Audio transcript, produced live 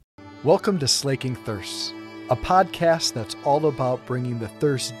Welcome to Slaking Thirsts, a podcast that's all about bringing the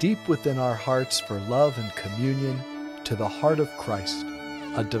thirst deep within our hearts for love and communion to the heart of Christ,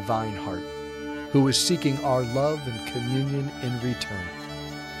 a divine heart, who is seeking our love and communion in return.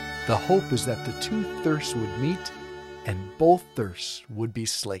 The hope is that the two thirsts would meet and both thirsts would be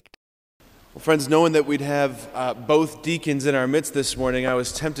slaked. Well, friends, knowing that we'd have both deacons in our midst this morning, I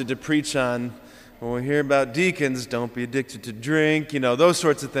was tempted to preach on, when we hear about deacons, don't be addicted to drink, those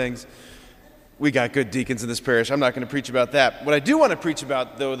sorts of things. We got good deacons in this parish. I'm not going to preach about that. What I do want to preach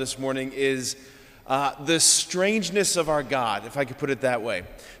about, though, this morning is the strangeness of our God, if I could put it that way.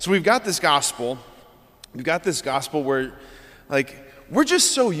 So we've got this gospel. Where, we're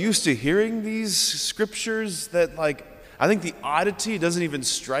just so used to hearing these scriptures that, I think the oddity doesn't even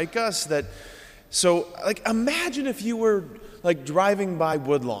strike us. Imagine if you were, driving by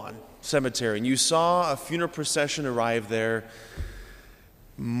Woodlawn Cemetery and you saw a funeral procession arrive there.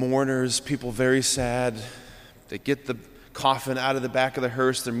 Mourners, people very sad. They get the coffin out of the back of the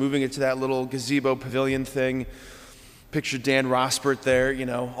hearse. They're moving it to that little gazebo pavilion thing. Picture Dan Rosbert there,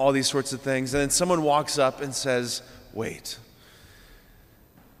 all these sorts of things. And then someone walks up and says, wait.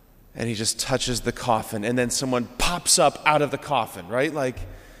 And he just touches the coffin. And then someone pops up out of the coffin, right?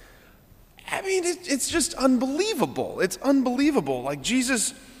 It's just unbelievable. It's unbelievable.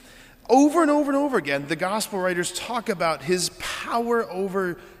 Jesus, over and over and over again, the gospel writers talk about his power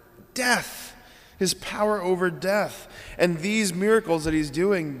over death. His power over death. And these miracles that he's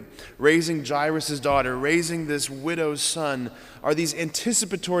doing, raising Jairus' daughter, raising this widow's son, are these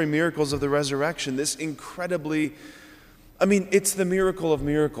anticipatory miracles of the resurrection. This incredibly, it's the miracle of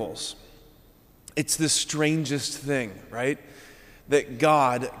miracles. It's the strangest thing, right? That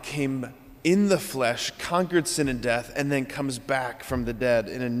God came in the flesh, conquered sin and death, and then comes back from the dead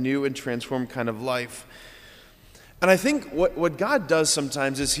in a new and transformed kind of life. And I think what God does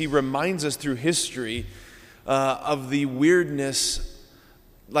sometimes is he reminds us through history of the weirdness,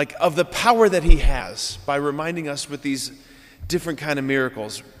 of the power that he has by reminding us with these different kind of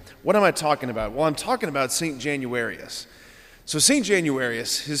miracles. What am I talking about? Well, I'm talking about St. Januarius. So St.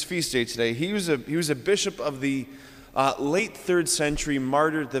 Januarius, his feast day today, he was a bishop of the late 3rd century,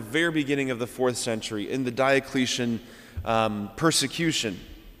 martyred at the very beginning of the 4th century in the Diocletian persecution.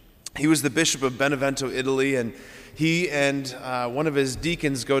 He was the bishop of Benevento, Italy, and he and one of his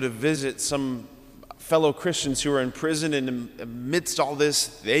deacons go to visit some fellow Christians who are in prison, and amidst all this,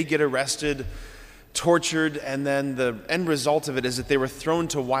 they get arrested, tortured, and then the end result of it is that they were thrown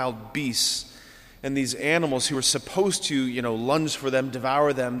to wild beasts. And these animals who were supposed to, lunge for them,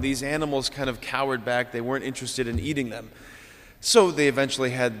 devour them, these animals kind of cowered back. They weren't interested in eating them. So they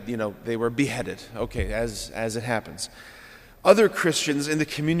eventually they were beheaded, as it happens. Other Christians in the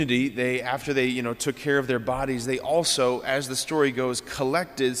community, after they took care of their bodies, they also, as the story goes,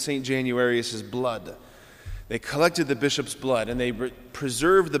 collected St. Januarius' blood. They collected the bishop's blood, and they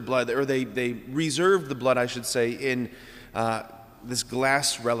preserved the blood, or they reserved the blood, I should say, in this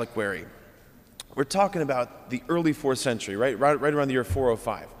glass reliquary. We're talking about the early 4th century, right around the year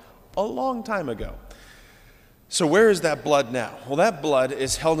 405, a long time ago. So where is that blood now? Well, that blood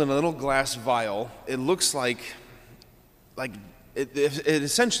is held in a little glass vial. It looks it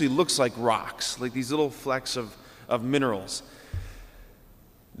essentially looks like rocks, like these little flecks of minerals.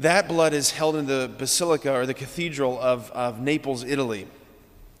 That blood is held in the basilica or the cathedral of Naples, Italy.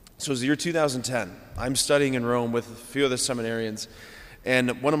 So it's the year 2010. I'm studying in Rome with a few other seminarians.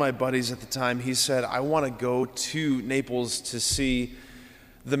 And one of my buddies at the time, he said, I want to go to Naples to see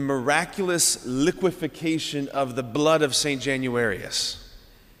the miraculous liquefaction of the blood of St. Januarius.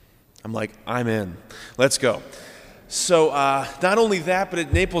 I'm like, I'm in. Let's go. So not only that,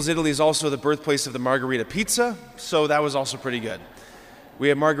 but Naples, Italy is also the birthplace of the margherita pizza. So that was also pretty good. We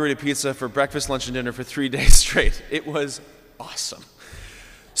had margherita pizza for breakfast, lunch, and dinner for 3 days straight. It was awesome.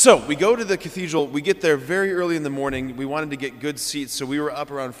 So we go to the cathedral. We get there very early in the morning. We wanted to get good seats, so we were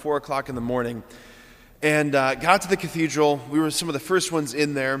up around 4 o'clock in the morning and got to the cathedral. We were some of the first ones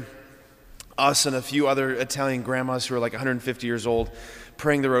in there, us and a few other Italian grandmas who were 150 years old,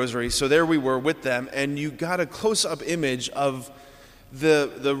 praying the rosary. So there we were with them, and you got a close-up image of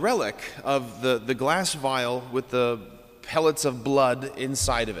the relic of the glass vial with the pellets of blood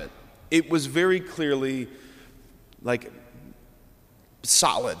inside of it. It was very clearly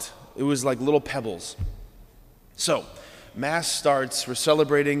solid. It was like little pebbles. So, Mass starts. We're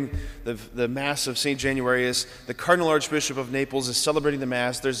celebrating the Mass of St. Januarius. The Cardinal Archbishop of Naples is celebrating the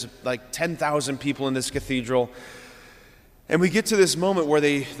Mass. There's 10,000 people in this cathedral. And we get to this moment where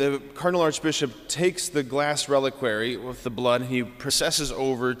the Cardinal Archbishop takes the glass reliquary with the blood, and he processes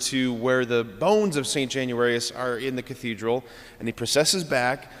over to where the bones of St. Januarius are in the cathedral, and he processes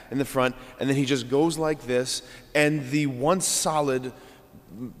back in the front, and then he just goes like this, and the once solid,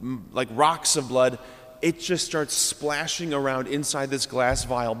 like rocks of blood, it just starts splashing around inside this glass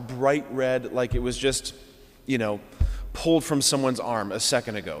vial, bright red, like it was just, pulled from someone's arm a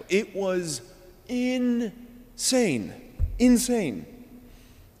second ago. It was insane.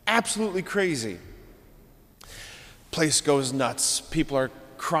 Absolutely crazy. Place goes nuts. People are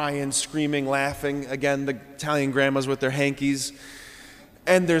crying, screaming, laughing. Again, the Italian grandmas with their hankies.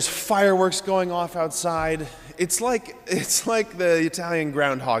 And there's fireworks going off outside. It's like the Italian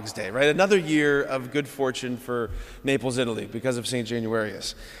Groundhog's Day, right? Another year of good fortune for Naples, Italy, because of St.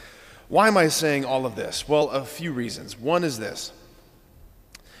 Januarius. Why am I saying all of this? Well, a few reasons. One is this.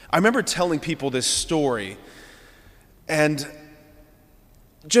 I remember telling people this story, and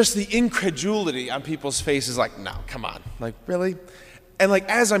just the incredulity on people's faces, like, no, come on. Like, really? And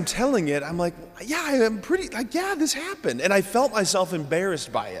as I'm telling it, I'm like, yeah, this happened. And I felt myself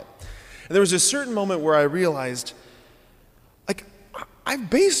embarrassed by it. And there was a certain moment where I realized, I've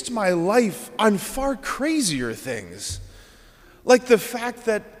based my life on far crazier things. Like the fact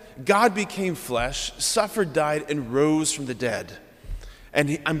that God became flesh, suffered, died, and rose from the dead.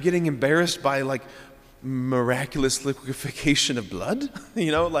 And I'm getting embarrassed by, miraculous liquefaction of blood.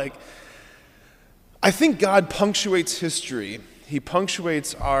 I think God punctuates history. He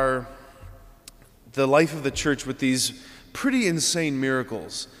punctuates the life of the church with these pretty insane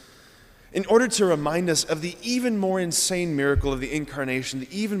miracles in order to remind us of the even more insane miracle of the incarnation,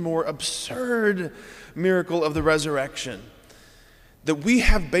 the even more absurd miracle of the resurrection. That we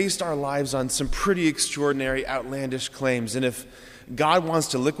have based our lives on some pretty extraordinary, outlandish claims. And if God wants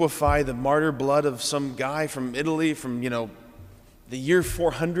to liquefy the martyr blood of some guy from Italy from, the year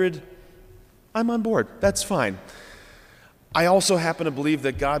 400, I'm on board. That's fine. I also happen to believe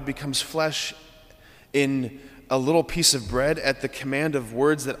that God becomes flesh in a little piece of bread at the command of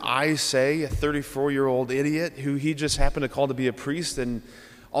words that I say, a 34-year-old idiot who he just happened to call to be a priest, and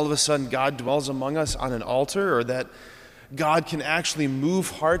all of a sudden God dwells among us on an altar, or that God can actually move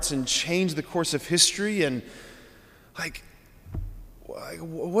hearts and change the course of history, and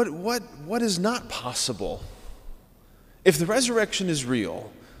what is not possible? If the resurrection is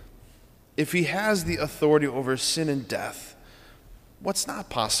real, if he has the authority over sin and death, what's not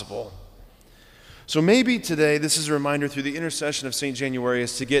possible? So maybe today this is a reminder through the intercession of St.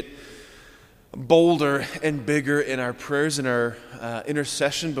 Januarius to get bolder and bigger in our prayers and our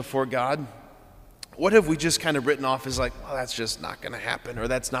intercession before God. What have we just kind of written off as well, that's just not going to happen, or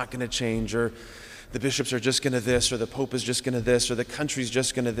that's not going to change, or the bishops are just going to this, or the Pope is just going to this, or the country's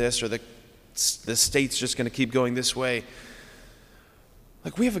just going to this, or the state's just going to keep going this way.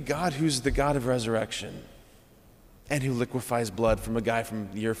 We have a God who's the God of resurrection and who liquefies blood from a guy from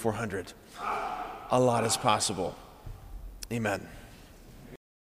the year 400. A lot is possible. Amen.